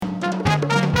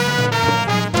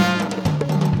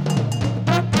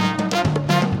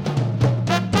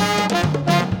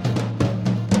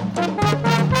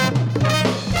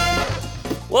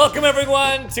Welcome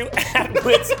everyone to At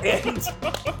Wit's End.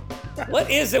 What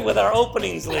is it with our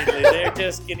openings lately? They're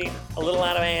just getting a little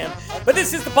out of hand. But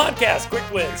this is the podcast, Quick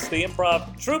Wits, the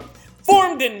improv troupe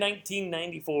formed in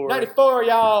 1994. 94,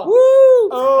 y'all. Woo!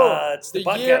 It's the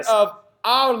podcast. Year of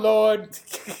our Lord,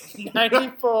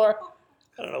 94.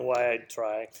 I don't know why I'd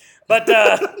try. But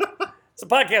it's a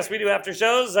podcast we do after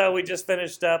shows. We just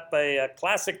finished up a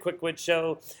classic Quick Wit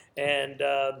show and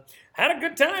had a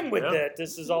good time with it.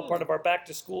 This is all part of our back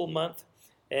to school month.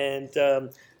 And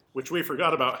which we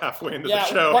forgot about halfway into the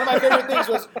show. One of my favorite things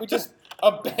was we just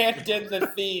abandoned the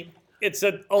theme.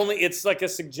 it's like a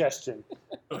suggestion.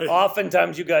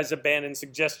 Oftentimes you guys abandon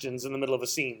suggestions in the middle of a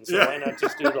scene, so why not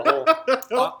just do the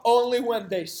whole... Only when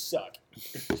they suck.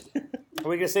 Are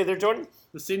we going to say there, Jordan?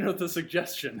 The scene with the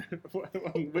suggestion.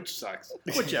 Which sucks.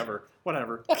 Whichever.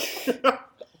 Whatever.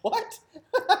 What?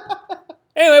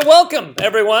 Anyway, welcome,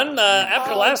 everyone.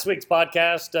 After last week's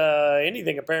podcast,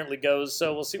 anything apparently goes,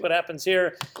 so we'll see what happens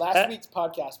here. Last week's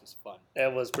podcast was fun.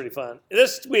 It was pretty fun.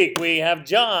 This week, we have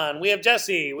John, we have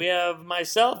Jesse, we have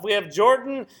myself, we have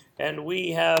Jordan, and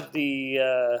we have the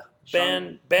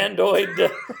Bandoid,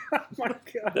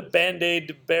 the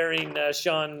Band-Aid bearing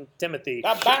Sean Timothy.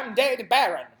 The Band-Aid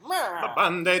Baron. The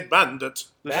Band-Aid Bandit.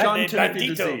 The Sean Timothy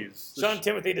Bandito. disease. Sean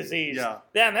Timothy disease. Yeah.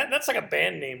 Damn, that's like a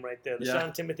band name right there. The Yeah.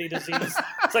 Sean Timothy disease.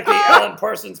 It's like the Alan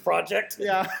Parsons Project.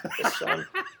 Yeah.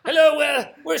 Hello,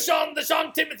 we're the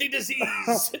Sean Timothy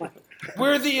disease.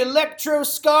 We're the electro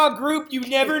ska group you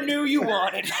never knew you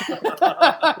wanted.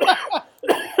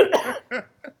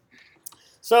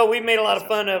 So we made a lot of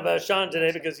fun of Sean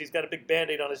today because he's got a big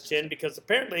Band-Aid on his chin because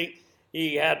apparently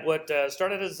he had what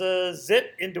started as a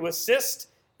zit into a cyst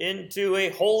into a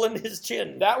hole in his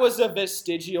chin. That was a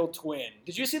vestigial twin.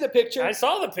 Did you see the picture? I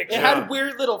saw the picture. It had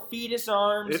weird little fetus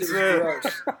arms. It's, it was gross.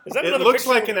 Is that It another looks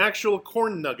picture? like an actual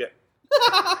corn nugget.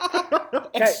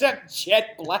 Except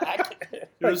jet black.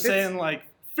 He was saying, like,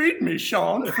 feed me,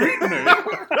 Sean, feed me.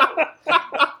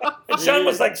 And Sean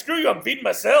was like, screw you, I'm feeding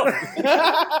myself.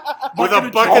 With a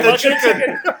bucket of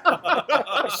chicken.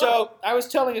 So I was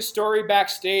telling a story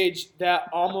backstage that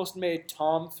almost made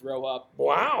Tom throw up.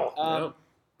 Wow.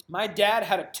 My dad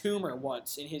had a tumor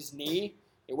once in his knee.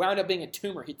 It wound up being a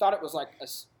tumor. He thought it was like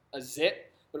a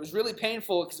zit, but it was really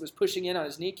painful because it was pushing in on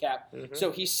his kneecap. Mhm.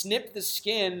 So he snipped the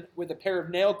skin with a pair of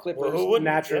nail clippers Well, who wouldn't?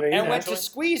 Naturally. and went to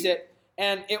squeeze it.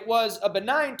 And it was a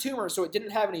benign tumor, so it didn't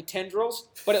have any tendrils,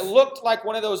 but it looked like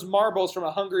one of those marbles from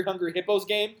a Hungry Hungry Hippos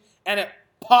game, and it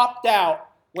popped out,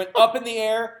 went up in the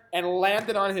air, and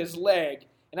landed on his leg.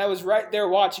 And I was right there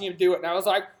watching him do it, and I was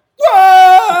like,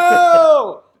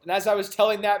 whoa! And as I was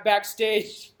telling that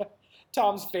backstage,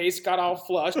 Tom's face got all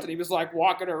flushed, and he was like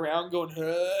walking around going,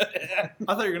 I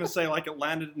thought you were going to say, like, it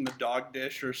landed in the dog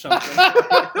dish or something.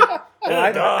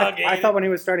 I thought when he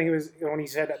was starting, when he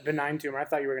said benign tumor, I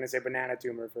thought you were going to say banana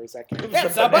tumor for a second.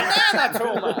 it's a banana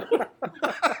tumor!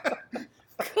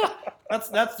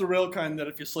 That's the real kind that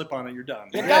if you slip on it, you're done.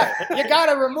 You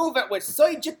gotta remove it with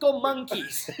surgical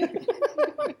monkeys.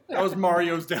 That was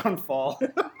Mario's downfall.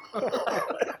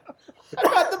 I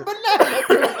got the banana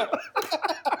tumor.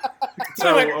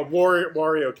 So a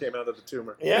Wario came out of the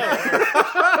tumor. Yeah.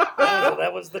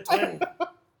 That was the twin.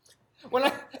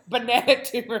 Banana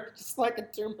tumor, just like a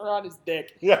tumor on his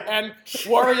dick. Yeah. And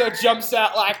Wario jumps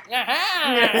out like,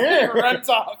 aha, runs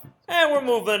off. And we're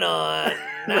moving on.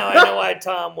 Now I know why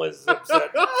Tom was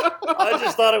upset. I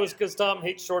just thought it was because Tom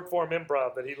hates short form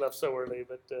improv that he left so early,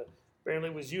 but apparently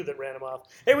it was you that ran him off.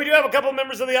 Hey, we do have a couple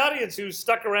members of the audience who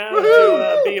stuck around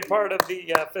to be a part of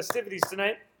the festivities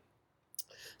tonight.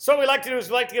 So what we like to do is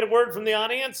we like to get a word from the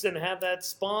audience and have that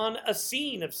spawn a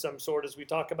scene of some sort as we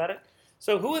talk about it.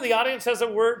 So who in the audience has a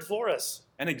word for us?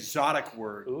 An exotic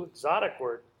word. Ooh, exotic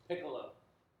word. Piccolo.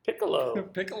 Piccolo.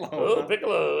 Piccolo. Oh,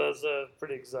 Piccolo is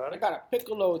pretty I exotic. got a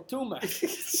piccolo tumor.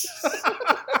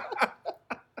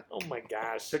 Oh my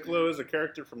gosh. Piccolo is a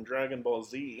character from Dragon Ball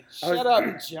Z. Shut up,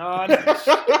 John.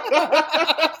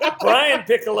 Brian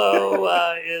Piccolo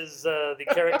is the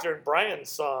character in Brian's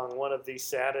Song, one of the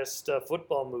saddest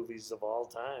football movies of all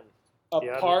time.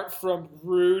 Apart from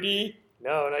Rudy.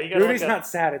 No, you gotta Rudy's look not up.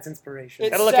 sad, it's inspiration.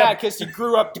 It's Gotta look sad up- because he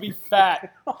grew up to be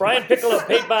fat. Brian Piccolo,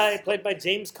 played by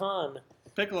James Caan.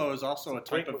 Piccolo is also a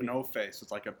type of no face.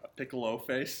 It's like a piccolo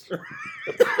face.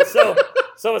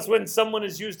 So it's when someone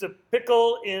has used a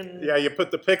pickle in... Yeah, you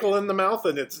put the pickle in the mouth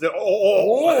and it's...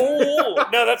 Oh.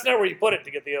 No, that's not where you put it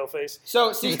to get the O face.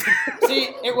 So, see,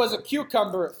 it was a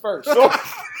cucumber at first.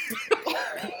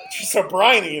 So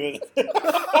Brian even.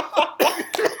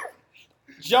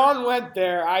 John went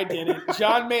there. I didn't.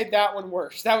 John made that one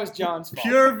worse. That was John's fault.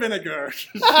 Pure vinegar.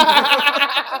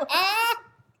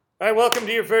 All right, welcome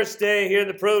to your first day here in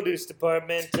the produce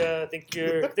department. I think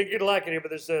you're gonna like it here, but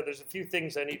there's a few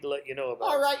things I need to let you know about.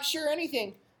 All right, sure,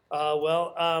 anything.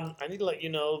 I need to let you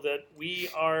know that we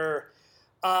are,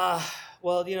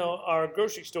 our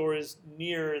grocery store is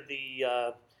near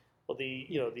the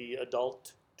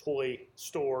adult toy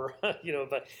store. But you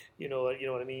know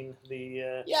what I mean.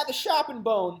 Yeah, the shopping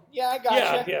bone. Yeah, I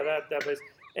gotcha. That place.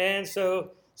 And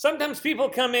so sometimes people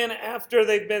come in after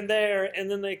they've been there,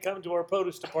 and then they come to our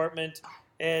produce department,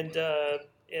 and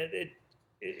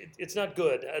it's not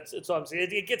good. It's all I'm saying.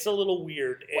 It gets a little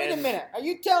weird. Wait a minute. Are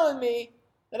you telling me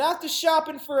that after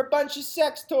shopping for a bunch of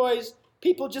sex toys,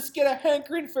 people just get a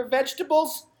hankering for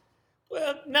vegetables?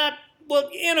 Well,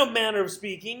 in a manner of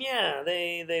speaking, yeah.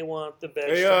 They want the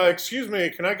vegetables. Hey, excuse me.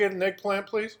 Can I get an eggplant,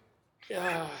 please?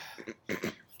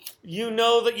 You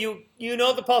know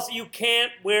the policy. You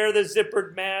can't wear the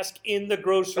zippered mask in the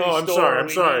grocery store. Oh, I'm sorry. I'm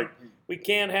sorry. We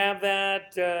can't have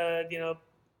that.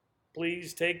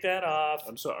 Please take that off.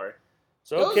 I'm sorry.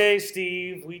 It's okay,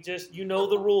 Steve. We just, the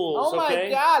rules. Oh my okay?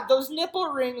 God, those nipple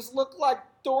rings look like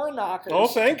door knockers. Oh,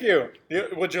 thank you.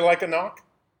 Would you like a knock?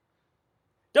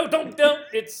 Don't.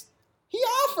 It's. He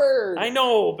offered. I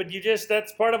know, but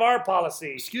that's part of our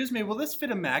policy. Excuse me, will this fit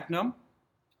a Magnum?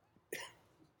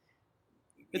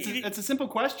 It's a simple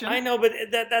question. I know, but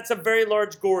that's a very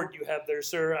large gourd you have there,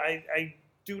 sir. I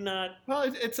do not.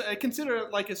 Well, I consider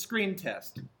it like a screen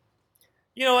test.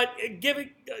 You know what? Give it.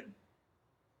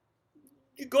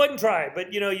 Go ahead and try, but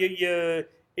if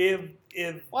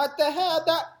What the hell?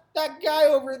 That guy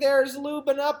over there is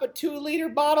lubing up a 2-liter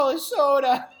bottle of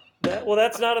soda.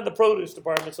 that's not in the produce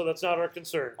department, so that's not our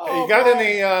concern. Oh, You got boy.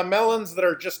 any melons that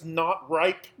are just not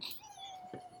ripe?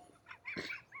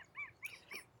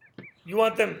 You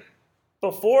want them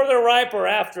before they're ripe or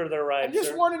after they're ripe? I'm just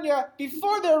sir? warning you,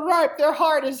 before they're ripe, they're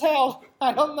hard as hell.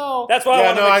 I don't know. That's why I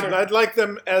want to make sure. I'd like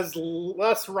them as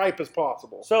less ripe as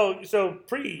possible. So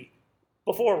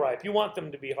before ripe, you want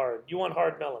them to be hard. You want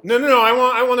hard melons. No. I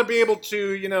want to be able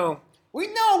to, We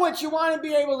know what you want to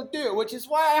be able to do, which is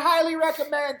why I highly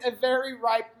recommend a very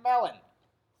ripe melon.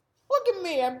 Look at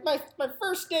me. I'm my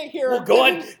first day here. Well, I'm go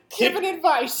on. giving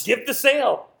advice. Give the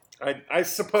sale. I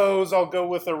suppose I'll go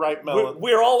with a ripe melon.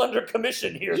 We're all under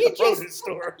commission here at the produce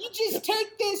store. You just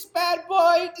take this bad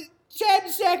boy, 10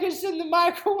 seconds in the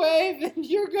microwave, and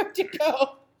you're good to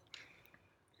go.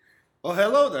 Well,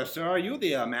 hello there, sir. Are you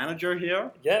the manager here?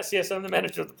 Yes, I'm the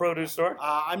manager of the produce store.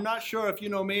 I'm not sure if you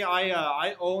know me.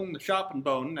 I own the Shop and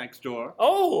Bone next door.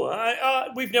 Oh,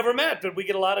 we've never met, but we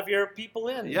get a lot of your people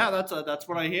in. Yeah, that's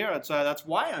what I hear. That's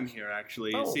why I'm here,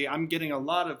 actually. Oh. See, I'm getting a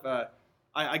lot of.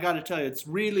 I got to tell you, it's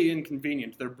really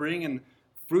inconvenient. They're bringing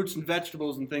fruits and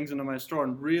vegetables and things into my store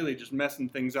and really just messing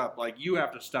things up. Like, you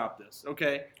have to stop this,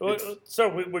 okay?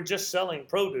 So we're just selling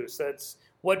produce. That's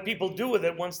what people do with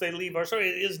it once they leave our store. It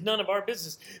is none of our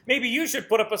business. Maybe you should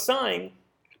put up a sign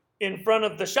in front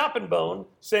of the Shop and Bone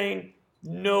saying,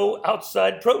 no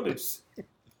outside produce.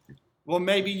 Well,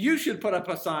 maybe you should put up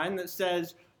a sign that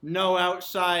says, no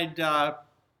outside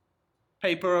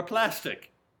paper or plastic.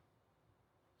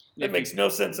 That makes no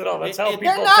sense at all. That's how people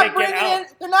They're not take it bringing out.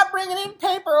 They're not bringing in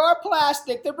paper or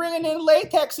plastic. They're bringing in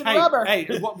latex and rubber. Hey,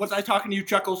 was I talking to you,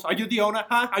 Chuckles? Are you the owner,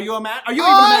 huh? Are you a man? Are you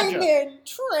even a I'm manager? in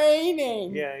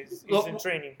training. Yeah, he's in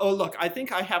training. Oh, look, I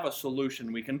think I have a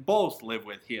solution we can both live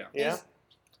with here. Yeah?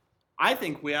 I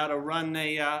think we ought to run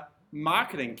a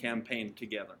marketing campaign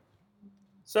together.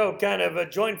 So kind of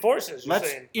join forces, you're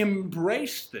Let's saying.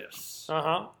 embrace this.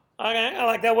 Uh-huh. Okay, I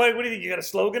like that. What do you think? You got a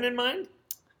slogan in mind?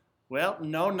 Well,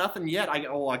 no, nothing yet.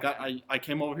 I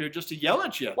came over here just to yell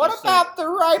at you. What about the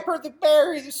riper the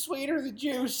berry, the sweeter the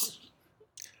juice?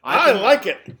 I like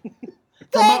it.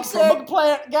 Thanks,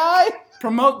 eggplant guy.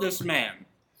 Promote this man.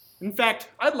 In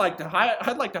fact, I'd like to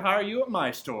hire you at my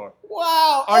store.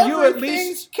 Wow, Are you at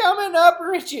everything's coming up,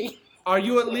 Richie. Are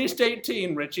you at least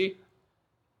 18, Richie?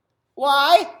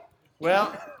 Why?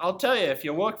 Well, I'll tell you, if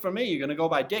you work for me, you're gonna go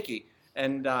by Dickie,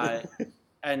 and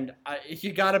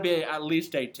you gotta be at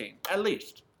least 18. At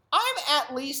least. I'm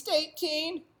at least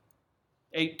 18.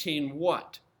 18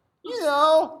 what? You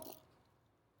know,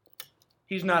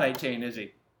 He's not 18, is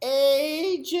he?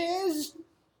 ages.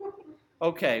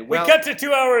 Okay, We well. cut to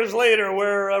 2 hours later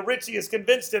where Richie has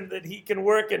convinced him that he can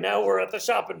work, and now we're at the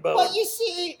Shop and Bone. But you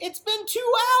see, it's been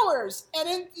 2 hours, and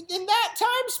in that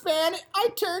time span, I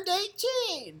turned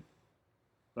 18.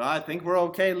 Well, I think we're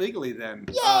okay legally then.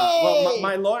 Yay! Well,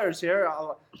 my lawyer's here.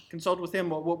 I'll consult with him.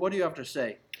 What do you have to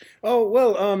say? Oh,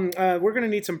 well, we're going to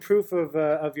need some proof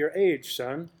of your age,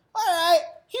 son. All right,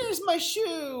 here's my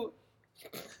shoe.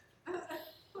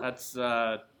 That's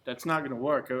that's not going to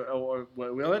work. Or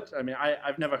will it? I mean,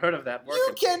 I've never heard of that working.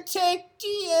 You can take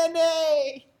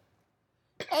DNA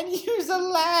and use a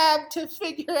lab to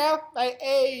figure out my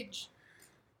age.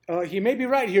 He may be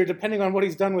right here, depending on what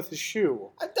he's done with his shoe.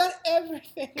 I've done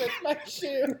everything with my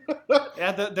shoe.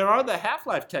 Yeah, there are the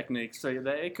half-life techniques, so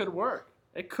that it could work.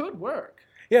 It could work.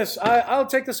 Yes, I'll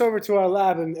take this over to our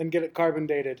lab and get it carbon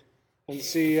dated and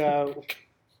see if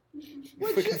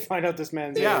we can find out this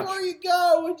man's age. Before you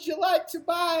go, would you like to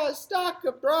buy a stalk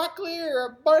of broccoli or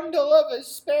a bundle of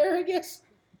asparagus?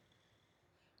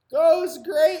 Goes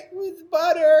great with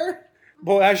butter.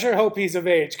 Boy, I sure hope he's of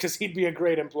age, because he'd be a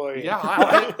great employee. Yeah,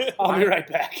 I'll be right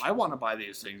back. I want to buy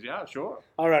these things. Yeah, sure.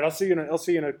 All right, I'll see you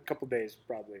in a couple days,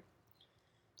 probably.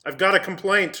 I've got a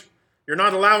complaint. You're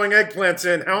not allowing eggplants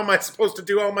in. How am I supposed to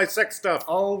do all my sex stuff?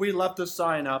 Oh, we left the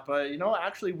sign up.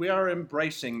 Actually, we are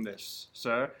embracing this,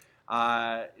 sir.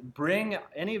 Bring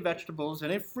any vegetables,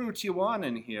 any fruits you want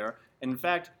in here. In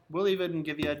fact, we'll even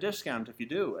give you a discount if you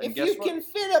do. And If guess you what? can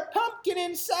fit a pumpkin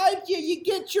inside you, you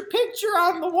get your picture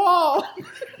on the wall.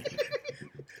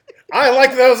 I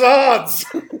like those odds.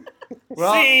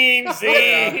 Well-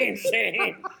 Scene.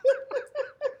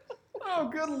 Oh,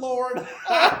 good Lord.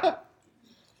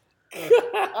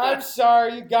 I'm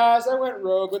sorry, you guys. I went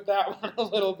rogue with that one a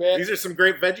little bit. These are some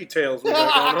great veggie tales we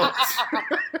got going on.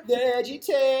 Veggie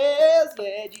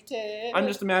tales. I'm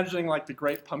just imagining like the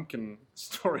Great Pumpkin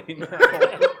story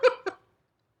now.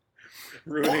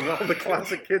 Ruining all the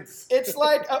classic kids. It's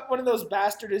like one of those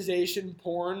bastardization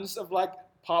porns of like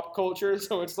pop culture.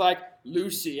 So it's like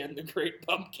Lucy and the Great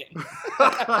Pumpkin.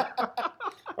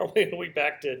 Are we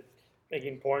back to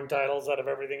making porn titles out of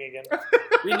everything again?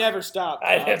 We never stop.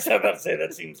 I was about to say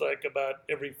that seems like about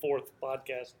every fourth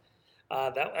podcast. I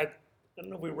don't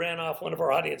know if we ran off one of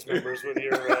our audience members with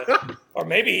your, or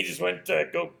maybe he just went to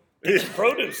go get some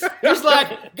produce. He's like,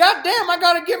 God damn, I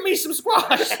gotta give me some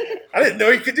squash. I didn't know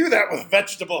you could do that with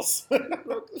vegetables.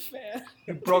 Broke the fan.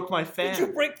 You broke my fan. Did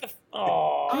you break the?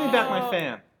 Oh. Give me back my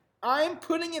fan. I'm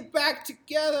putting it back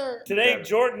together. Today,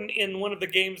 Jordan in one of the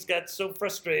games got so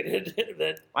frustrated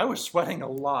that I was sweating a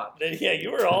lot.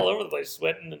 you were all over the place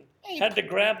sweating and had to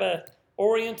grab a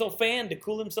Oriental fan to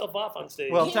cool himself off on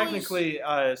stage. Well, He technically,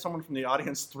 someone from the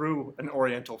audience threw an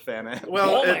Oriental fan at me.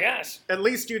 Well, oh my gosh. at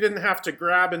least you didn't have to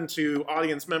grab into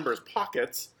audience members'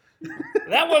 pockets.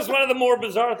 That was one of the more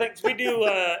bizarre things. We do,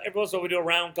 every once in a while we do a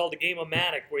round called a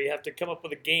Game-O-Matic, where you have to come up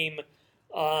with a game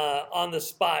on the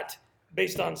spot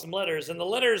based on some letters. And the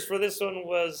letters for this one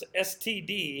was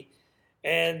STD.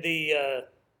 And the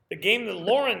game that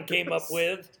Lauren came up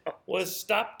with was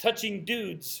Stop Touching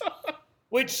Dudes,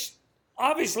 which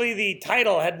obviously the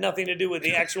title had nothing to do with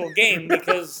the actual game,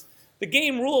 because the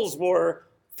game rules were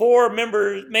 4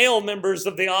 male members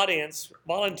of the audience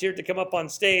volunteered to come up on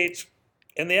stage,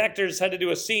 and the actors had to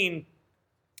do a scene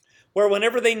where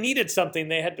whenever they needed something,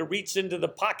 they had to reach into the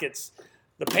pockets,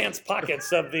 the pants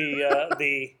pockets of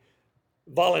the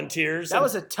volunteers. That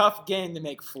was a tough game to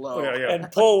make flow. Oh, yeah.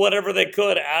 and pull whatever they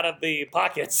could out of the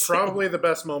pockets. Probably the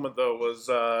best moment though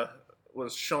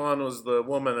was Sean was the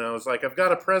woman, and I was like, I've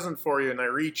got a present for you, and I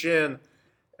reach in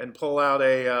and pull out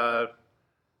a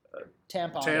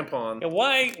tampon. And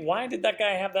why did that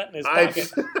guy have that in his I-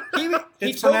 pocket? He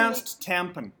It's told me- pronounced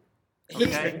tampon.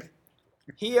 Okay?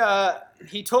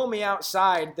 He told me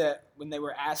outside that when they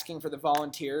were asking for the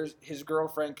volunteers, his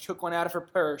girlfriend took one out of her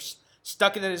purse,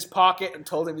 stuck it in his pocket, and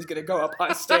told him he's going to go up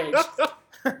on stage.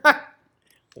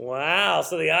 Wow!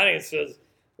 So the audience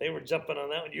they were jumping on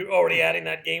that one. You already adding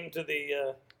that game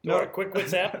to our Quick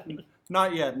Wits app?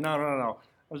 Not yet. No.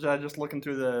 I was just looking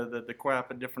through the crap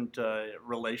of different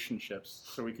relationships,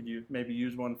 so we could maybe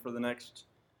use one for the next.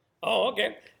 Oh,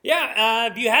 okay. Yeah,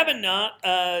 if you haven't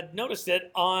noticed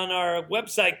it, on our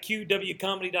website,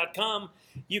 qwcomedy.com,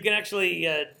 you can actually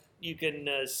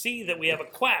see that we have a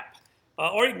quack.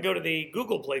 Or you can go to the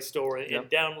Google Play Store and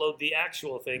download the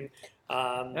actual thing.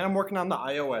 And I'm working on the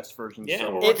iOS version. Yeah,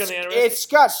 so. we're working on the iOS. It's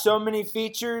got so many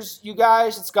features, you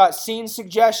guys. It's got scene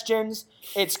suggestions.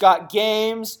 It's got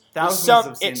games. Thousands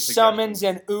of scene it summons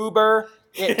an Uber.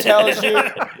 It tells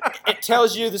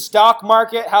you the stock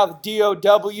market, how the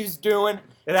DOW's doing.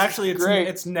 It actually, Great.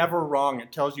 it's never wrong.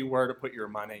 It tells you where to put your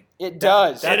money. It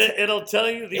does. It'll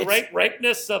tell you the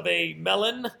ripeness of a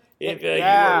melon if you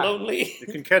Yeah. are lonely. You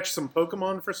can catch some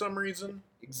Pokemon for some reason.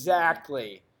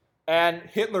 Exactly. And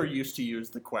Hitler used to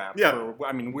use the quack Yeah. for,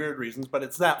 weird reasons, but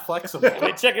it's that flexible.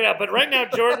 Okay, check it out. But right now,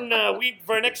 Jordan,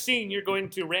 for our next scene, you're going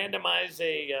to randomize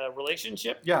a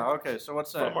relationship. Yeah, okay, so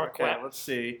what's that? From our Okay, quack. let's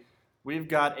see. We've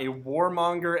got a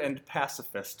warmonger and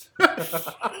pacifist.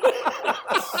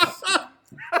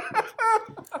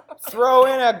 throw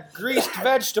in a greased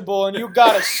vegetable and you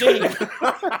got a scene.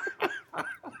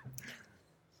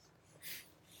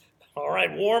 All right,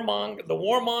 the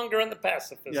warmonger and the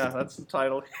pacifist. Yeah, that's the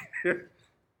title.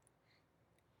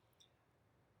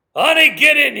 Honey,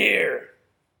 get in here.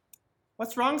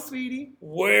 What's wrong, sweetie?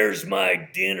 Where's my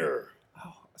dinner?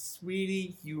 Oh,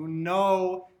 sweetie, you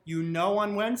know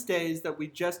on Wednesdays that we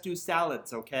just do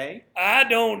salads, okay? I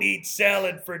don't eat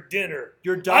salad for dinner.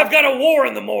 Your I've got a war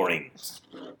in the morning.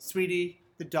 Sweetie,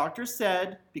 the doctor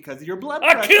said because of your blood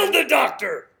I pressure. killed the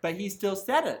doctor. But he still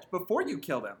said it before you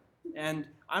killed him. And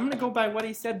I'm going to go by what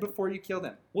he said before you killed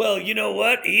him. Well, you know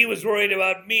what? He was worried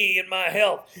about me and my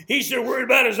health. He should have worried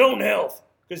about his own health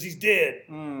because he's dead.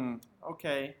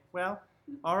 Okay. Well,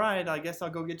 all right. I guess I'll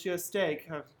go get you a steak.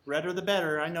 Redder the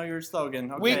better. I know your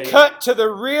slogan. Okay. We cut to the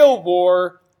real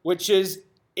war, which is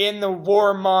in the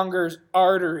warmonger's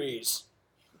arteries.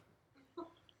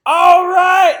 All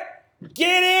right,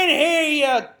 get in here,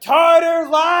 you tartar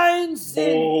lines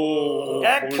and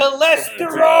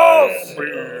cholesterol.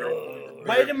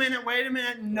 Wait a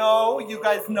minute. No, you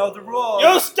guys know the rules.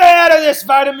 You stay out of this,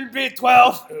 vitamin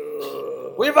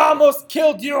B12. We've almost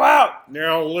killed you out.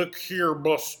 Now look here,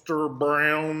 Buster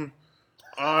Brown.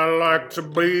 I like to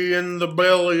be in the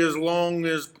belly as long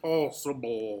as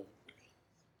possible.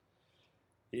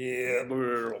 Yeah.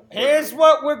 Here's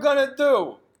what we're gonna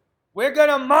do. We're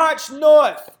gonna march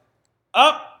north,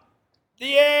 up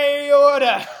the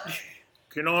aorta.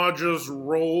 Can I just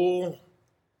roll?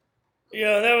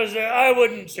 Yeah, that was. I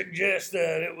wouldn't suggest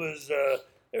that. It was.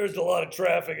 There was a lot of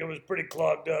traffic. It was pretty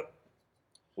clogged up.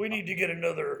 We need to get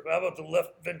another. How about the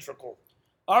left ventricle?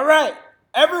 All right,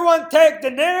 everyone take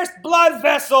the nearest blood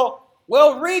vessel.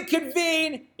 We'll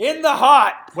reconvene in the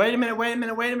heart. Wait a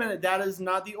minute. That is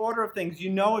not the order of things. You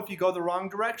know if you go the wrong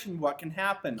direction, what can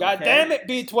happen. God okay? damn it,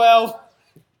 B12.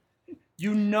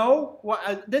 You know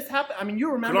what this happened. I mean,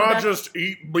 you remember Can I just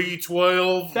eat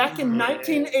B12? back in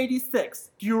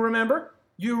 1986. Do you remember?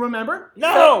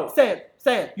 No. Say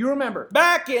it. You remember.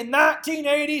 Back in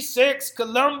 1986,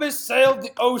 Columbus sailed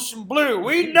the ocean blue.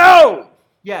 We know.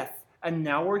 Yes. And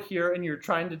now we're here and you're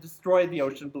trying to destroy the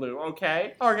ocean blue,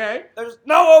 okay? Okay. There's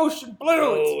no ocean blue.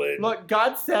 Oh, and Look,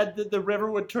 God said that the river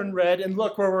would turn red and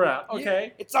look where we're at,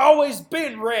 okay? It's always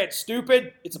been red,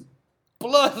 stupid. It's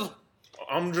blood.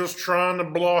 I'm just trying to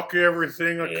block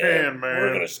everything I can, man.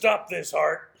 We're gonna stop this,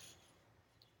 Hart.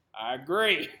 I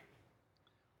agree.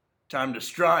 Time to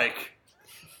strike.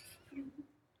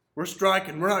 We're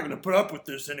striking. We're not going to put up with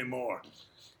this anymore.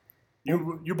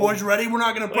 You boys ready? We're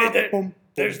not going to put Wait, up.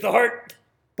 there's the Hart.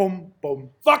 Boom, boom.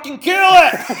 Fucking kill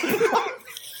it!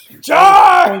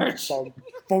 Charge!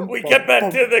 We get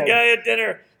back to the guy at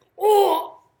dinner.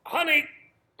 Oh, honey,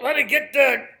 get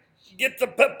the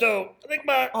Pepto. I think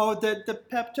my. Oh, the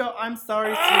Pepto. I'm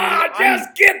sorry, Ah, sweetie.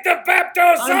 just get the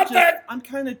Pepto, something. I'm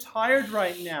kind of tired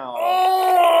right now.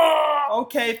 Oh,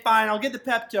 Okay, fine. I'll get the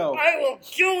Pepto. I will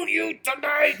kill you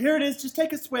tonight. Here it is. Just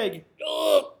take a swig.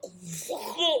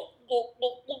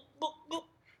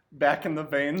 Back in the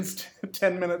veins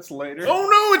 10 minutes later. Oh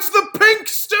no, it's the pink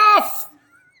stuff!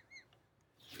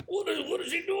 What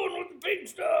is he doing with the pink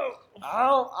stuff? I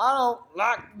don't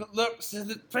like the looks of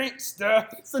the pink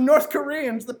stuff. It's the North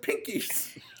Koreans, the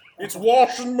pinkies. It's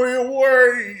washing me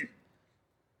away.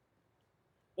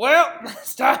 Well,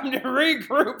 it's time to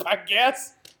regroup, I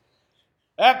guess.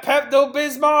 That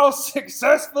Pepto-Bismol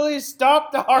successfully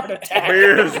stopped the heart attack.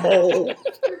 Bismol.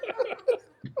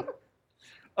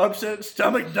 Upset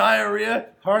stomach, diarrhea,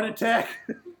 heart attack.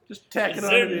 Just tack Is it on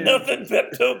there it in. nothing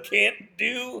Pepto can't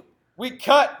do? We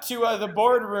cut to the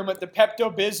boardroom at the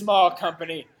Pepto-Bismol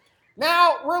company.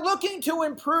 Now, we're looking to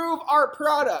improve our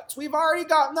products. We've already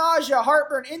got nausea,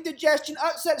 heartburn, indigestion,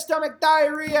 upset stomach,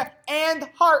 diarrhea, and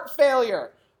heart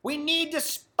failure. We need to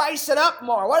spice it up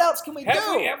more. What else can we do?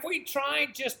 Have we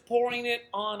tried just pouring it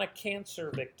on a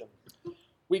cancer victim?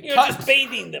 We Just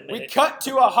bathing them in We it. cut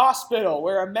to a hospital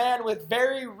where a man with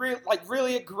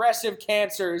really aggressive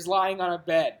cancer is lying on a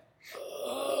bed.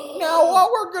 Now,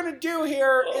 what we're going to do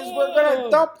here is we're going to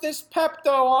dump this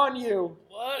Pepto on you.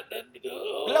 What?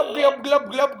 Glub, glub,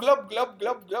 glub, glub, glub, glub,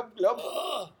 glub, glub,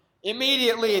 glub.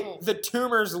 Immediately, the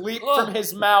tumors leap from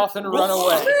his mouth and run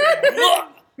away.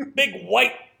 Big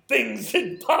white things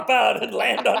and pop out and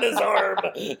land on his arm.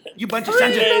 You bunch of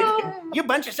sons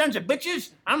of bitches!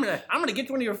 I'm gonna get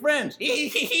one of your friends.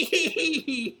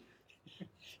 The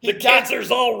cancers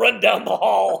all run down the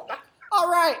hall. All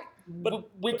right. But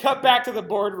we cut back to the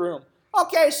boardroom.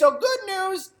 Okay, so good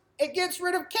news, it gets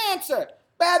rid of cancer.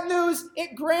 Bad news,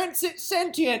 it grants it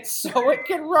sentience so it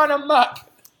can run amok.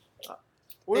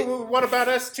 What about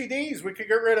STDs? We could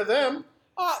get rid of them.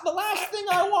 The last thing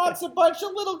I want's a bunch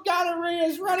of little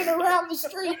gonorrheas running around the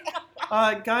street.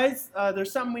 Guys,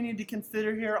 there's something we need to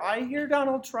consider here. I hear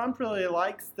Donald Trump really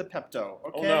likes the Pepto.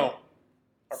 Okay. Oh no,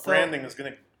 our So- branding is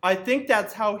gonna. I think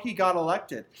that's how he got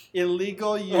elected.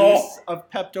 Illegal use of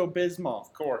Pepto-Bismol.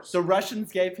 Of course. The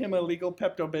Russians gave him illegal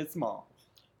Pepto-Bismol.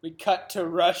 We cut to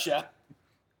Russia.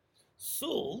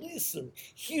 So, listen,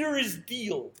 here is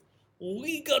deal.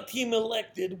 We got him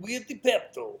elected with the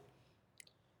Pepto.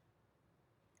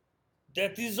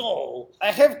 That is all. I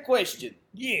have question.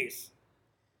 Yes.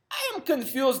 I am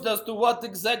confused as to what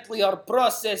exactly our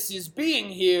process is being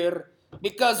here,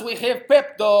 because we have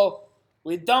Pepto,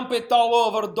 we dump it all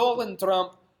over Donald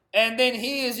Trump, and then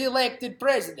he is elected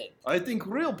president. I think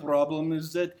real problem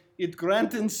is that it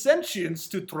granted sentience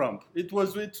to Trump. It's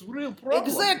real problem.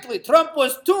 Exactly. Trump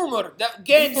was tumor that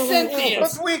gained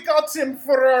sentience. But we got him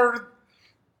for our.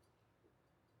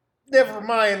 Never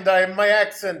mind. My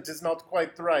accent is not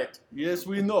quite right. Yes,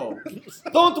 we know.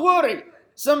 Don't worry.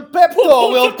 Some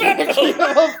Pepto will fix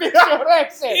your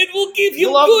accent. It will give you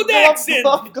Glove, good glove, accent.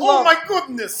 glove, glove. Oh my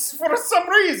goodness! For some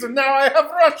reason now I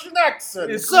have Russian accent.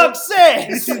 It's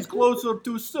Success. It is closer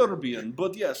to Serbian,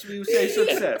 but yes, we say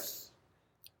success.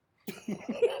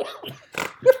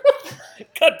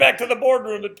 Cut back to the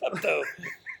boardroom at Pepto.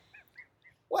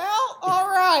 Well, all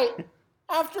right.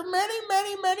 After many,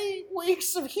 many, many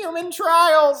weeks of human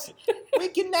trials, we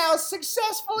can now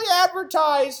successfully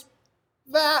advertise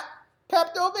that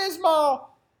Pepto-Bismol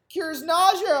cures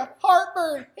nausea,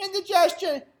 heartburn,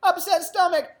 indigestion, upset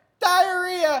stomach,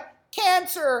 diarrhea,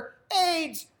 cancer,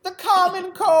 AIDS, the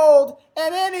common cold,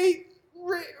 and any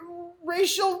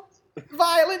racial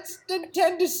violence and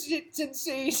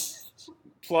tendencies.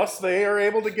 Plus, they are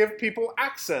able to give people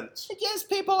accents. It gives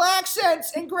people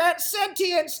accents and grants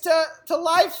sentience to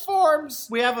life forms.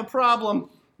 We have a problem.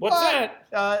 What's What?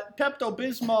 that?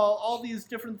 Pepto-Bismol, all these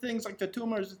different things like the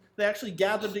tumors, they actually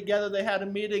gathered together, they had a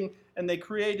meeting, and they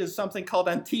created something called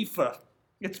Antifa.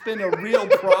 It's been a real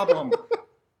problem.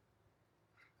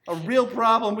 A real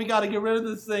problem. We got to get rid of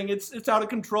this thing. It's out of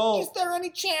control. Is there any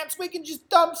chance we can just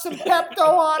dump some Pepto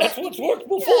on That's it? what's worked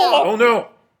before. Yeah. Oh no!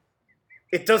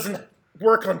 It doesn't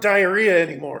work on diarrhea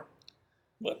anymore.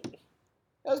 What?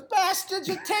 Those bastards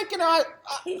are taking our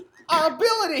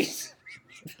abilities.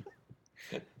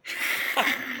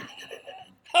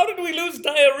 How did we lose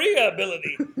diarrhea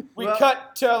ability? We Well-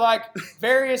 cut to like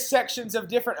various sections of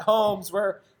different homes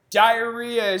where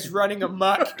diarrhea is running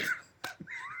amok.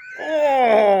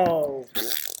 Oh.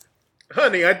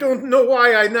 Honey, I don't know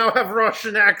why I now have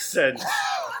Russian accent.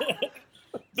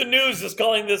 The news is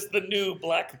calling this the new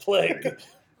Black Plague.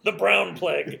 The Brown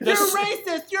Plague. The, s-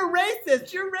 racist! You're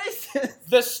racist! You're racist!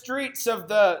 the streets of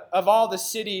all the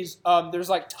cities, there's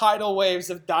like tidal waves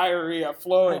of diarrhea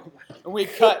flowing, and we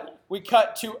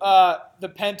cut to the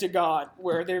Pentagon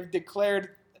where they've declared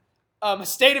a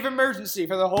state of emergency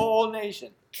for the whole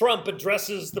nation. Trump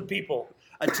addresses the people.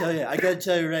 I gotta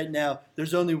tell you right now,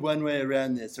 there's only one way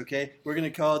around this, okay? We're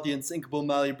gonna call it the unsinkable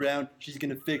Molly Brown. She's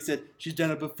gonna fix it. She's done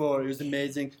it before. It was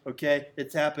amazing, okay?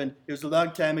 It's happened. It was a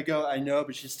long time ago, I know,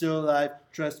 but she's still alive.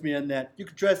 Trust me on that. You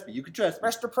can trust me. You can trust me.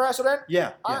 Mr. President,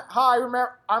 Yeah, hi,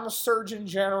 remember, I'm a Surgeon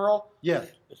General. yeah.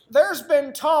 There's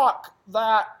been talk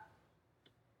that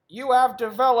you have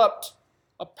developed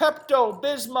a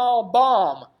Pepto-Bismol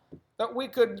bomb that we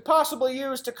could possibly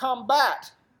use to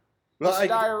combat Well, this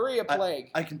diarrhea plague.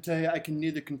 I can tell you, I can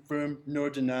neither confirm nor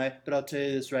deny, but I'll tell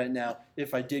you this right now.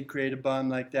 If I did create a bomb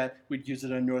like that, we'd use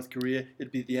it on North Korea.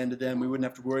 It'd be the end of them. We wouldn't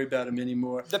have to worry about them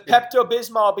anymore. The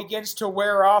Pepto-Bismol begins to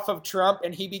wear off of Trump,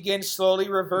 and he begins slowly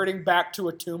reverting back to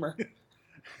a tumor.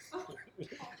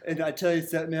 And I tell you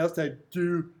something else, I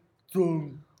do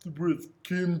with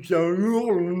Kim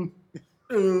Jong-un.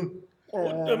 Mr.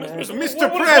 Mr. What is wrong with the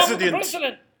President.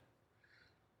 president?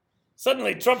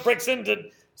 Suddenly, Trump breaks into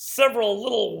several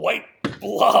little white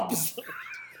blobs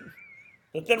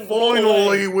that then roll away.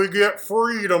 Finally, we get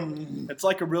freedom. It's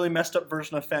like a really messed up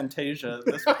version of Fantasia at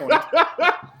this point.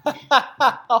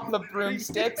 On the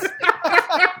broomsticks.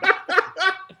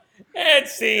 And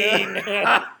scene.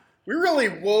 We really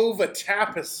wove a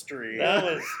tapestry That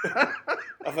was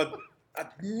of a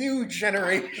new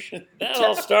generation. that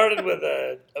all started with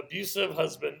an abusive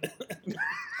husband.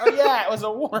 Oh yeah, it was a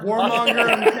warmonger.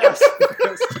 Warmonger and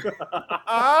pessimist.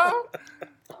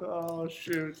 Oh,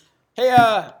 shoot. Hey,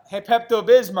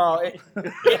 Pepto-Bismol,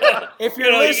 if you're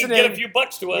You can listening, get a few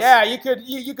bucks to us. yeah,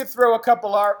 you could throw a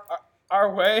couple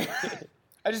our way.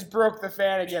 I just broke the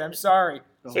fan again. I'm sorry.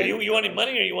 So you wanting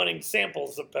money or you wanting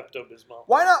samples of Pepto-Bismol?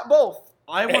 Why not both?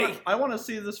 I want to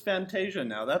see this Fantasia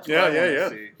now. That's what Yeah, I want yeah,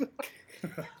 to see.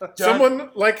 Someone,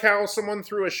 like how someone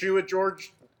threw a shoe at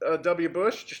George W.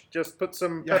 Bush, just put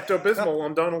some Pepto-Bismol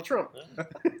on Donald Trump.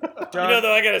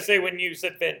 Though, I gotta say, when you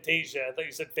said Fantasia, I thought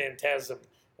you said Phantasm.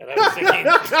 And I was thinking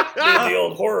the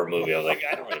old horror movie. I was like,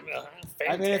 I don't even know.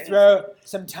 I'm going to throw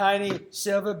some tiny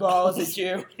silver balls at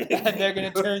you, and they're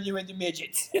going to turn you into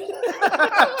midgets.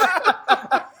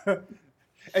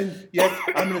 And yes,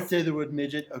 I'm gonna say the word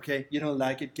midget. Okay, you don't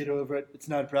like it, get over it. It's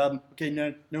not a problem. Okay,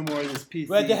 no more of this PC.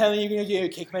 What the hell are you going to do?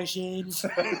 Kick my shins?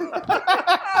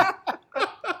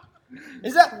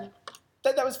 Is that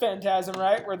was Phantasm,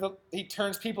 right? Where he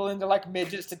turns people into like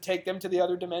midgets to take them to the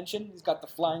other dimension. He's got the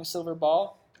flying silver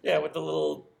ball. Yeah, with the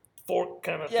little fork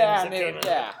kind of Yeah, things that came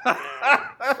out.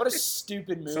 yeah. What a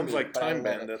stupid movie. Sounds like but I Time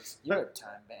love it. Bandits. You're a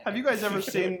time bandit. Have you guys ever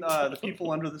seen The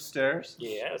People Under the Stairs?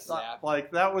 Yes. Yeah.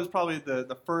 Like, that was probably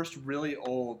the first really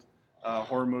old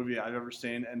horror movie I've ever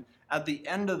seen. And at the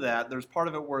end of that, there's part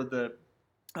of it where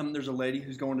there's a lady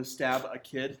who's going to stab a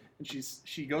kid, and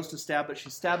she goes to stab, but she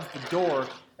stabs the door,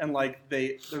 and like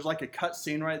there's like a cut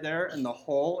scene right there, and the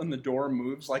hole in the door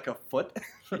moves like a foot.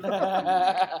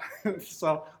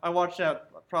 So I watched that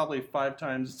probably 5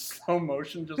 times in slow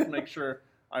motion just to make sure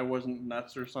I wasn't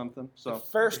nuts or something. The So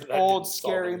first That old didn't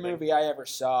solve scary anything. movie I ever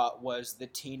saw was The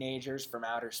Teenagers from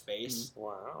Outer Space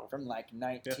Wow. from like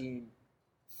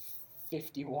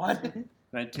 1951.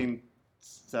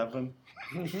 1907.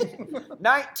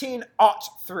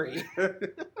 1903.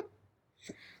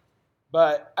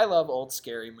 But I love old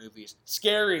scary movies.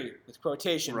 Scary with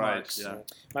quotation Right, marks. yeah.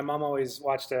 My mom always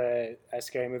watched a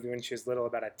scary movie when she was little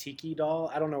about a tiki doll.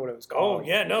 I don't know what it was Oh, called.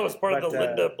 yeah, no, it's part of But, the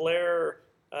Linda Blair,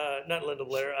 not Linda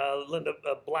Blair, Linda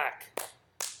Black.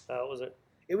 What was it?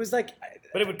 It was like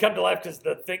But it would come to life because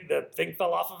the thing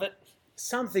fell off of it.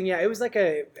 something. Yeah, it was like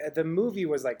the movie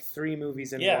was like 3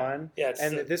 movies in Yeah. one. Yeah, it's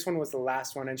And the- this one was the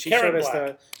last one. And she Karen showed us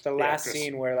Black, the last actress.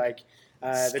 scene where like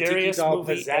the tiki Scariest doll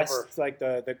movie possessed ever. like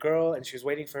the girl, and she was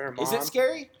waiting for her mom. Is it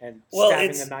scary? And Well, stabbing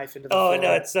it's- a knife into the Oh, floor.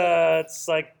 no, it's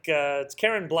like it's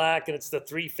Karen Black, and it's the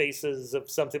 3 faces of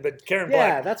something. But Karen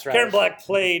Yeah, Black, that's right. Karen Black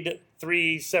played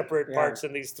 3 separate Yeah. parts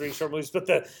in these 3 short movies. But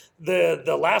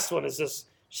the last one is just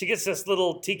she gets this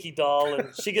little tiki doll,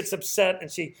 and she gets upset,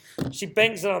 and she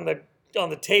bangs it on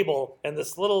the table, and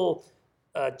this little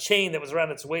chain that was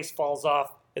around its waist falls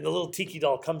off, and the little tiki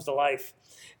doll comes to life.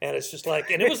 And it's just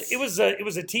like, and it was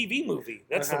a TV movie.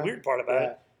 That's the Uh-huh. weird part about Yeah.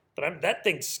 it. But that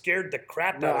thing scared the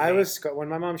crap No, out of I me. was when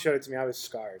my mom showed it to me, I was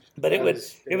scarred. But it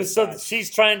was so bad. she's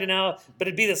trying to now, but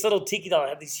it'd be this little tiki doll that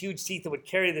had these huge teeth that would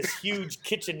carry this huge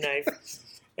kitchen knife,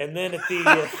 and then at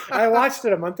the I watched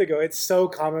it a month ago. It's so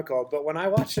comical, but when I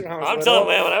watched it when I was I'm little, telling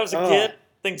you, man, when I was a oh. kid,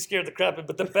 things scared the crap out.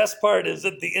 But the best part is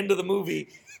at the end of the movie,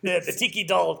 the tiki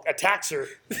doll attacks her,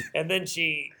 and then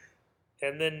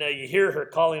you hear her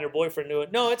calling her boyfriend to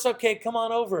it. No, it's okay. Come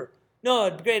on over. No,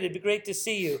 it'd be great to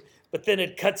see you. But then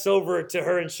it cuts over to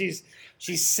her, and she's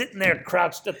sitting there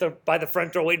crouched by the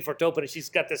front door waiting for it to open, and she's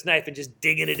got this knife and just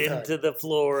digging it into the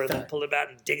floor, and then pulling it out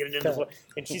and digging it into the floor,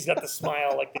 and she's got the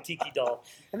smile like the tiki doll.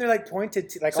 and they're like pointed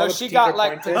to like all So the she teeth got are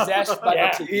like pointed. possessed by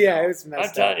Yeah. the tiki. Yeah, it was I'm messed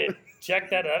up. telling you, check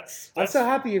that out. I'm so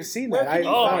happy you've seen Where that. can you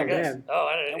Oh find my oh gosh! man, Oh,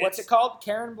 I don't know. And what's it called?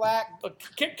 Karen Black?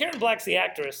 Karen Black's the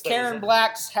actress. that was Karen in-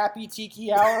 Black's Happy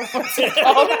Tiki Hour? What's it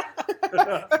called?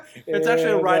 It's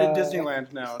actually a ride at Yeah.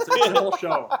 Disneyland now. It's a whole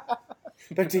show.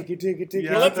 The tiki tiki tiki.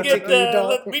 Yeah. Well, let's the get. tiki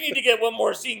doll. We need to get one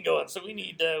more scene going. So we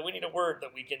need a word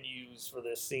that we can use for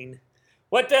this scene.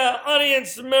 What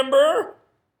audience member?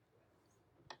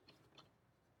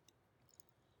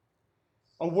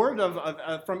 A word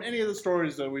from any of the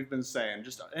stories that we've been saying.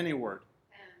 Just any word.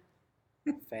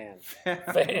 Fan.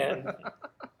 Fan.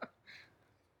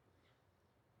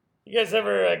 You guys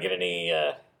ever get any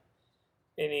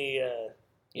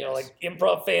you know, like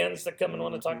improv fans that come and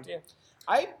want to talk to you?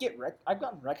 I've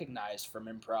gotten recognized from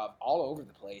improv all over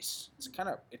the place.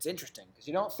 It's interesting because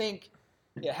you don't think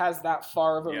it has that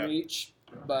far of a Yeah. reach,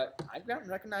 but I've gotten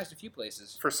recognized a few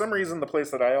places. For some reason, the place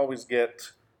that I always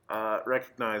get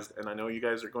recognized, and I know you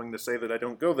guys are going to say that I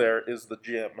don't go there, is the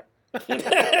gym.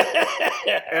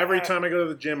 Every time I go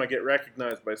to the gym, I get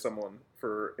recognized by someone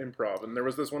for improv. And there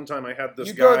was this one time I had this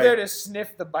You guy. go there to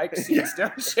sniff the bike seats,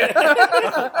 don't you?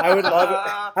 I would love it.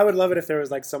 I would love it if there was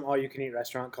like some all-you-can-eat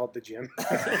restaurant called the Gym.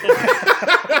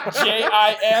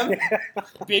 JIM,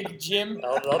 Big Jim.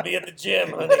 I'll be at the gym,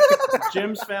 honey.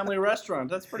 Jim's Family Restaurant.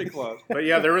 That's pretty close. But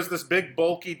yeah, there was this big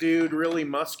bulky dude, really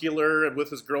muscular, with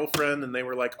his girlfriend, and they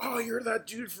were like, "Oh, you're that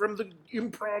dude from the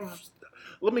improv.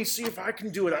 Let me see if I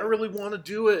can do it. I really want to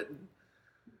do it."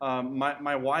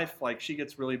 My wife, like, she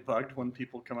gets really bugged when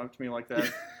people come up to me like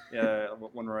that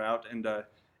when we're out.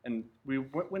 And we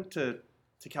went to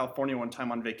California one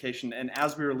time on vacation, and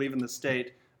as we were leaving the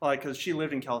state, like, because she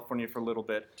lived in California for a little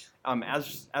bit.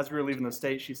 As we were leaving the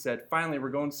state, she said, "Finally, we're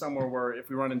going somewhere where if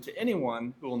we run into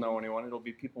anyone who will know anyone, it'll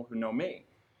be people who know me."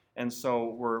 And so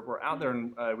we're out there,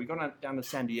 and we go down to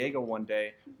San Diego one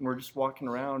day, and we're just walking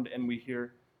around, and we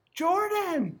hear,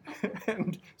 "Jordan!"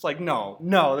 And it's like, no,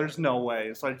 there's no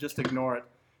way. So I just ignore it.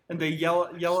 And they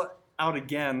yell out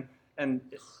again, and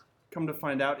come to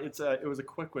find out, it was a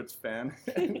Quickwits fan.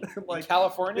 Like,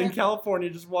 California? in California,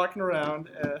 just walking around.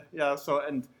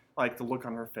 And like the look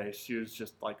on her face, she was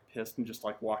just like pissed and just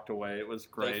like walked away. It was They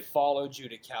great. followed you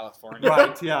to California.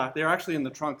 Right, yeah. They were actually in the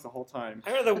trunk the whole time. I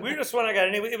remember the weirdest one I got,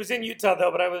 and it was in Utah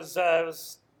though. But I was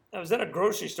in a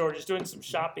grocery store just doing some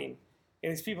shopping,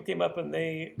 and these people came up and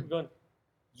they were going,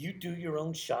 "You do your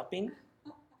own shopping?"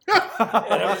 And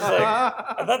I was like,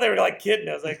 I thought they were like kidding.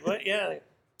 I was like, "What? Yeah."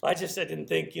 I didn't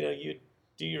think you'd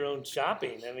do your own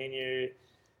shopping. I mean, you're.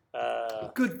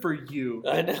 Good for you.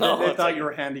 I know. They thought you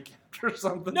were handicapped or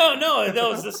something. No, that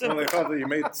was the Well, simple. they thought that you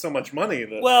made so much money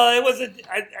that. Well, it wasn't.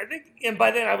 I think, and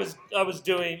by then I was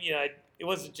doing. It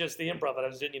wasn't just the improv, but I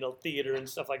was doing theater and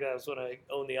stuff like that. That was when I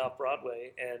owned the Off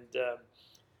Broadway, and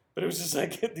but it was just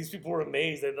like these people were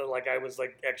amazed. They thought like I was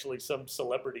like actually some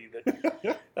celebrity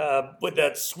that with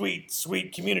that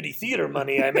sweet community theater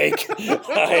money I make,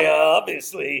 I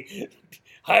obviously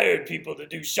hired people to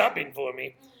do shopping for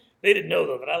me. They didn't know,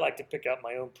 though, that I like to pick out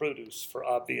my own produce for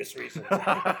obvious reasons.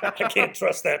 I can't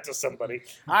trust that to somebody.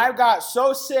 I got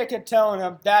so sick of telling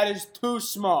them that is too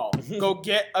small. Go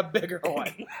get a bigger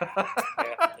one. Yeah,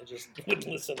 I just wouldn't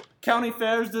listen. County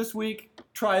fairs this week,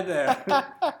 try there.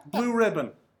 Blue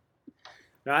ribbon.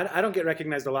 No, I don't get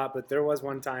recognized a lot, but there was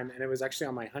one time, and it was actually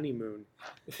on my honeymoon.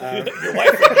 Your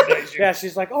wife recognized you. Yeah,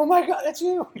 she's like, "Oh my God, that's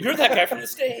you!" You're that guy from the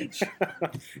stage.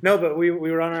 No, but we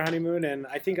were on our honeymoon, and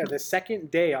I think the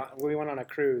second day we went on a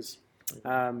cruise,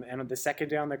 and on the second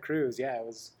day on the cruise, it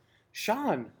was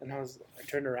Sean, and I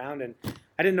turned around, and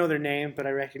I didn't know their name, but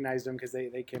I recognized them because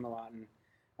they came a lot,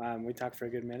 and we talked for a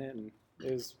good minute, and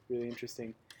it was really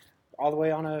interesting. All the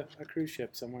way on a cruise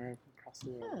ship somewhere across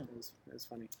the world. It was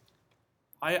funny.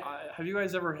 I have you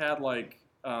guys ever had like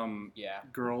Yeah.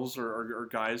 girls or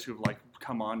guys who've like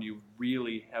come on you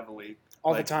really heavily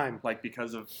All like, the time. like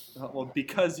because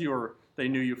they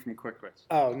knew you from Quickwits?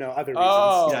 Oh, no, other reasons.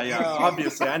 Oh. Yeah, no.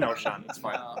 Obviously, I know, Sean. It's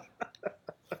fine. No.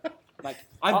 Like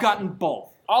I've gotten both.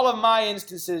 all of my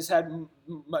instances had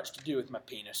much to do with my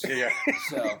penis. Yeah.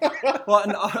 So Well,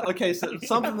 and, okay, so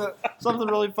something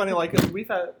really funny. Like we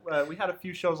had a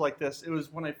few shows like this. It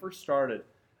was when I first started.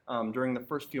 During the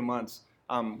first few months,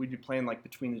 we'd be playing like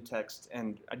Between the Text,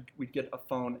 and we'd get a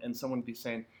phone, and someone would be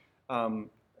saying,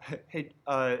 "Hey,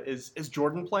 is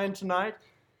Jordan playing tonight?"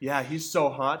 "Yeah, he's so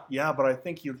hot." "Yeah, but I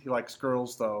think he likes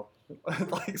girls though."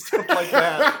 Like stuff like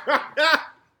that.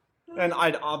 And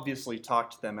I'd obviously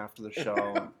talk to them after the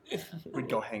show. We'd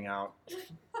go hang out.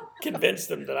 Convince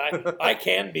them that I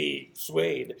can be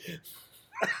swayed.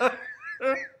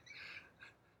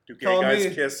 Do gay Call guys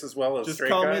me- kiss as well as Just straight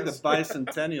call guys? me the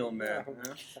bicentennial man.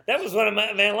 Yeah. That was one of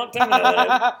my man a long time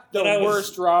ago. the when I was-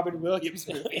 worst Robin Williams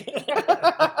movie.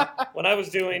 When I was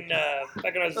doing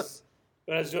back when I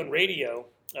was doing radio.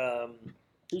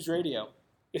 Who's radio?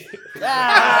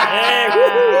 Hey,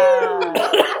 woo-hoo.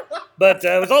 But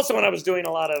it was also when I was doing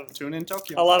a lot of Tune in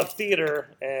Tokyo.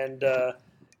 theater, and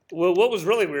what was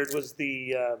really weird was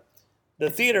the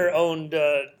theater owned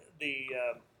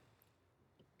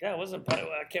it wasn't.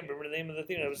 I can't remember the name of the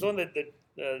theater. It was one that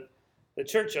the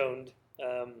church owned,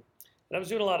 and I was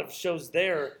doing a lot of shows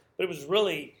there. But it was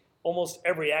really almost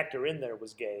every actor in there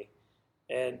was gay,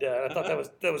 and I thought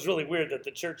that was really weird that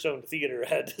the church owned theater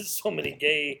had so many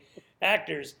gay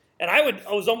actors. And I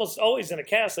was almost always in a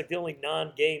cast, like the only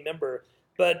non-gay member.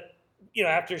 But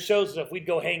after shows and stuff, we'd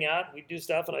go hang out, we'd do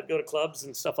stuff, and I'd go to clubs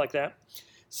and stuff like that.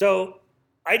 So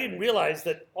I didn't realize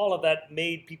that all of that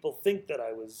made people think that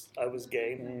I was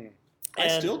gay. I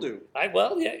And still do.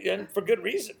 and for good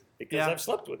reason, because Yeah. I've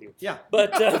slept with you. Yeah.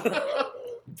 But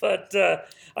I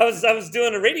was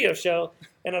doing a radio show,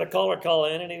 and had a caller call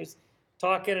in, and he was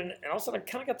talking, and all of a sudden I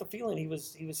kind of got the feeling he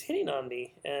was hitting on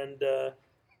me,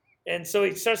 and so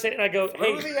he starts saying, and I go,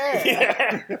 "Hey," Through the air.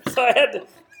 yeah. So I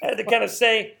had to kind of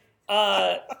say,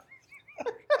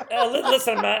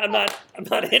 "Listen, I'm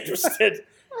not interested,"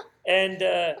 and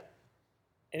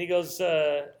he goes,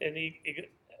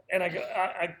 and I go,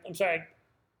 "I'm sorry."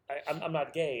 I'm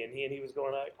not gay, and he was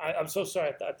going. I'm so sorry.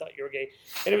 I thought you were gay,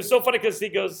 and it was so funny because he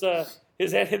goes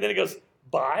his hand, and then he goes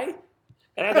bye,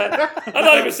 and I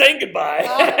thought he was saying goodbye.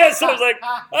 So I was like,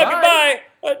 goodbye.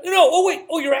 No, oh wait,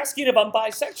 you're asking if I'm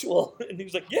bisexual, and he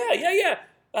was like, yeah.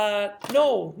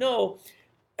 No.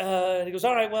 And he goes,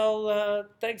 all right, well,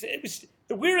 thanks. It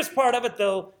The weirdest part of it,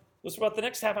 though, was about the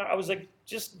next half hour. I was like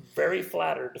just very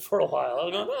flattered for a while. I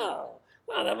was going, wow,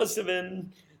 that must have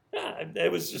been.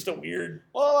 It was just a weird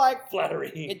Well, like, flattery.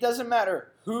 it doesn't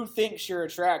matter who thinks you're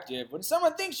attractive. When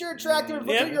someone thinks you're attractive,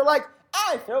 Yeah. you're like,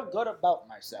 I feel good about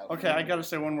myself. Okay, I gotta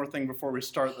say one more thing before we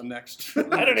start the next.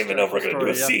 I don't even know if we're going to do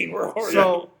a story, yeah. scene. We're already.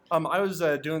 So, I was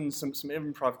doing some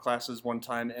improv classes one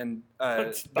time, and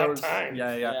It's there about was, time.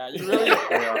 Yeah. Yeah, you really.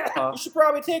 Yeah, You should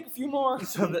probably take a few more.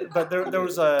 so, but there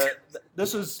was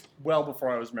this was well before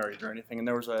I was married or anything, and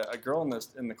there was a girl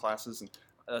in the classes, and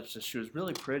she was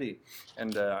really pretty,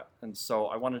 and so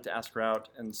I wanted to ask her out,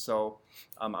 and so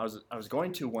I was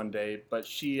going to one day, but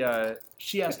she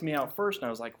asked me out first, and I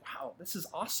was like, wow, this is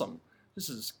awesome, this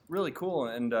is really cool,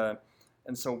 and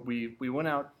so we went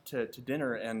out to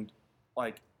dinner, and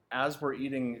like as we're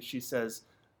eating, she says,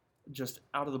 just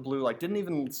out of the blue, like didn't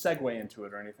even segue into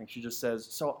it or anything, she just says,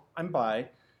 so I'm bi,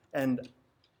 and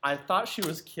I thought she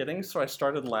was kidding, so I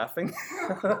started laughing.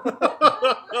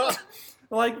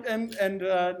 Like and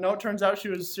no, it turns out she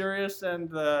was serious, and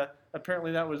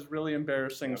apparently that was really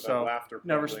embarrassing. Yeah, that so laughter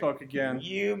never probably. spoke again.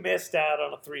 You missed out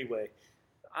on a three-way.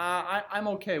 I'm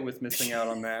okay with missing out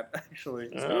on that, actually.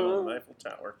 It's not on the Eiffel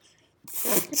Tower.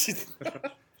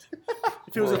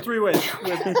 If it was a three-way with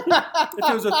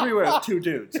two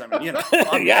dudes, I mean, you know.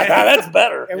 Yeah, that's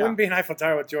better. It wouldn't be an Eiffel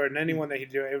Tower with Jordan. Anyone that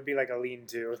he'd do it would be like a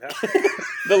lean-to.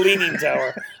 The Leaning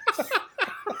Tower.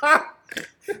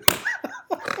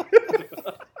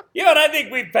 You know, and I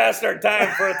think we've passed our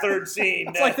time for a third scene.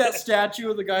 It's like that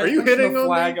statue of the guy Are you pushing hitting the on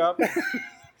flag me? up. the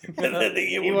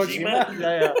Iwo Iwo Jima.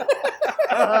 Jima?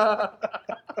 Yeah.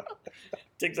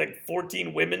 Takes like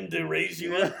 14 women to raise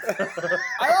you up.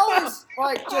 I always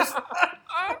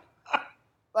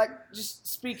just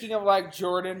speaking of like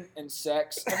Jordan and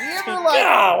sex. Have you ever like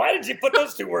God, why did you put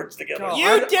those two words together? God.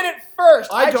 you did it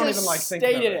first? I don't just even like thinking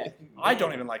stated of it. I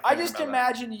don't even like I thinking just about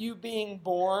imagine you being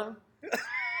born,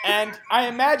 and I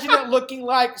imagine it looking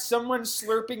like someone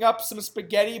slurping up some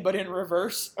spaghetti, but in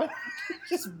reverse,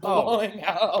 just blowing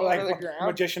out all like over the ground.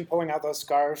 magician pulling out those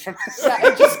scarves from. Yeah,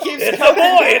 it just keeps It's a coming.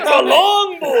 boy. It's a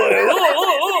long boy.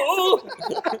 Oh, oh,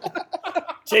 oh.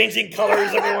 Changing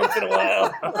colors every once in a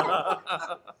while.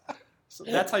 that. So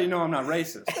that's how you know I'm not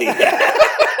racist.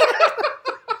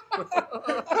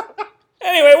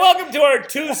 Anyway, welcome to our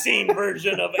two-scene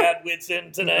version of At Wits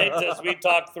End tonight as we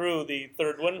talk through the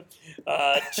third one.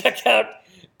 Check out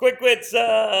Quick Wits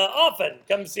often.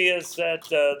 Come see us at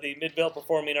the Midvale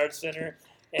Performing Arts Center.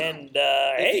 And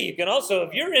hey, you can also,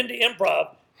 if you're into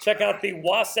improv, check out the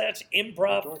Wasatch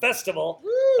Improv Festival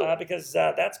because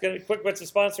that's going to be Quick Wits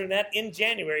is sponsoring that in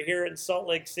January here in Salt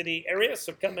Lake City area.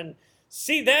 So come and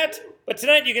see that. But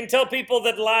tonight you can tell people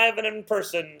that live and in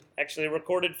person, actually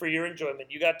recorded for your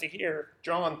enjoyment, you got to hear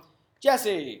John.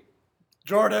 Jesse.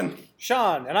 Jordan.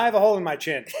 Sean, and I have a hole in my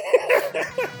chin.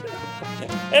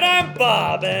 And I'm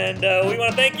Bob, and we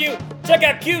want to thank you. Check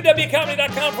out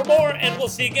qwcomedy.com for more, and we'll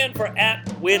see you again for At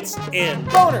Wits End.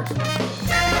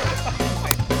 Boners.